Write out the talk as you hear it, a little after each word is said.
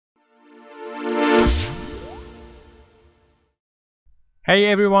Hey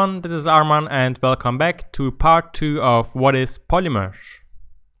everyone, this is Arman and welcome back to part 2 of what is Polymer.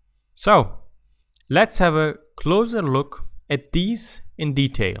 So, let's have a closer look at these in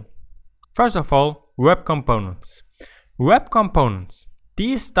detail. First of all, web components. Web components.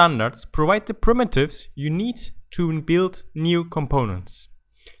 These standards provide the primitives you need to build new components.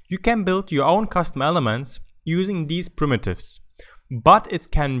 You can build your own custom elements using these primitives, but it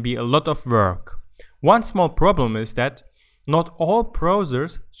can be a lot of work. One small problem is that not all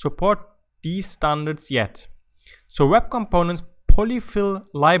browsers support these standards yet. So Web Components Polyfill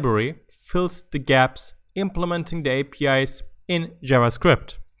library fills the gaps implementing the APIs in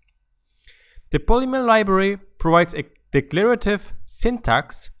JavaScript. The Polymer library provides a declarative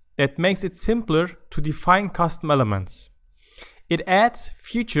syntax that makes it simpler to define custom elements. It adds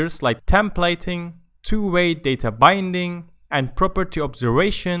features like templating, two-way data binding, and property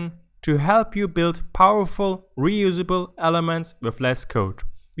observation to help you build powerful, reusable elements with less code.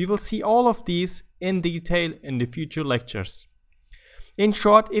 We will see all of these in detail in the future lectures. In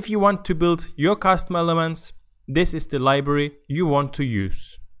short, if you want to build your custom elements, this is the library you want to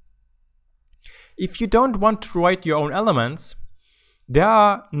use. If you don't want to write your own elements, there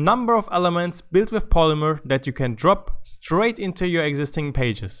are a number of elements built with Polymer that you can drop straight into your existing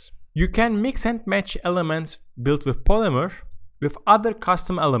pages. You can mix and match elements built with Polymer with other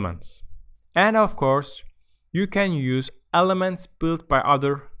custom elements. And of course, you can use elements built by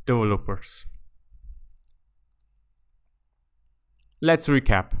other developers. Let's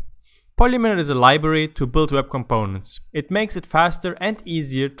recap. Polymer is a library to build web components. It makes it faster and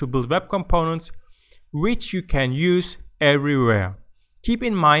easier to build web components which you can use everywhere. Keep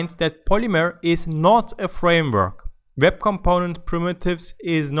in mind that Polymer is not a framework. Web component primitives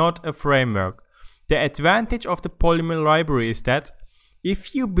is not a framework. The advantage of the Polymer library is that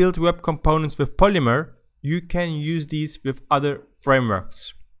if you build web components with Polymer, you can use these with other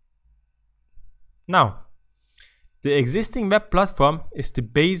frameworks. Now, the existing web platform is the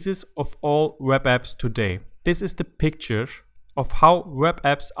basis of all web apps today. This is the picture of how web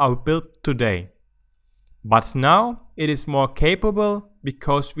apps are built today. But now it is more capable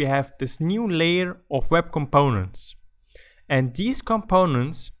because we have this new layer of web components. And these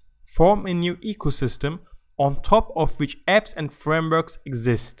components form a new ecosystem on top of which apps and frameworks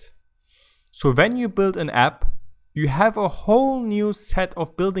exist. So when you build an app, you have a whole new set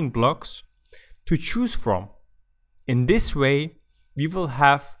of building blocks to choose from. In this way, we will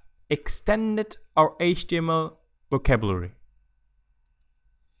have extended our HTML vocabulary.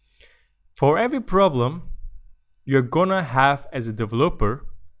 For every problem you're gonna have as a developer,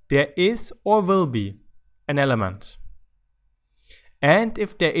 there is or will be an element. And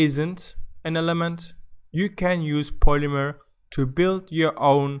if there isn't an element, you can use Polymer to build your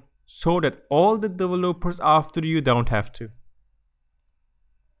own so that all the developers after you don't have to.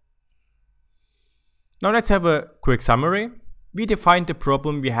 Now let's have a quick summary. We defined the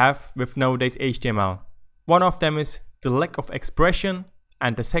problem we have with nowadays HTML. One of them is the lack of expression,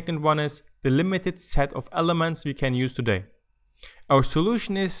 and the second one is the limited set of elements we can use today. Our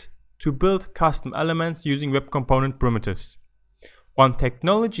solution is to build custom elements using web component primitives. One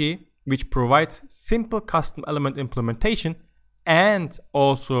technology which provides simple custom element implementation and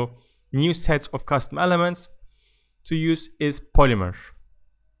also new sets of custom elements to use is Polymer.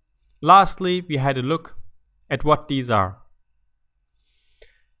 Lastly, we had a look at what these are.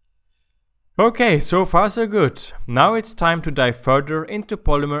 Okay, so far so good. Now it's time to dive further into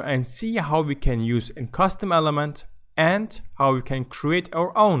Polymer and see how we can use a custom element and how we can create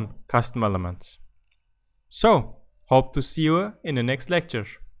our own custom elements. So, hope to see you in the next lecture.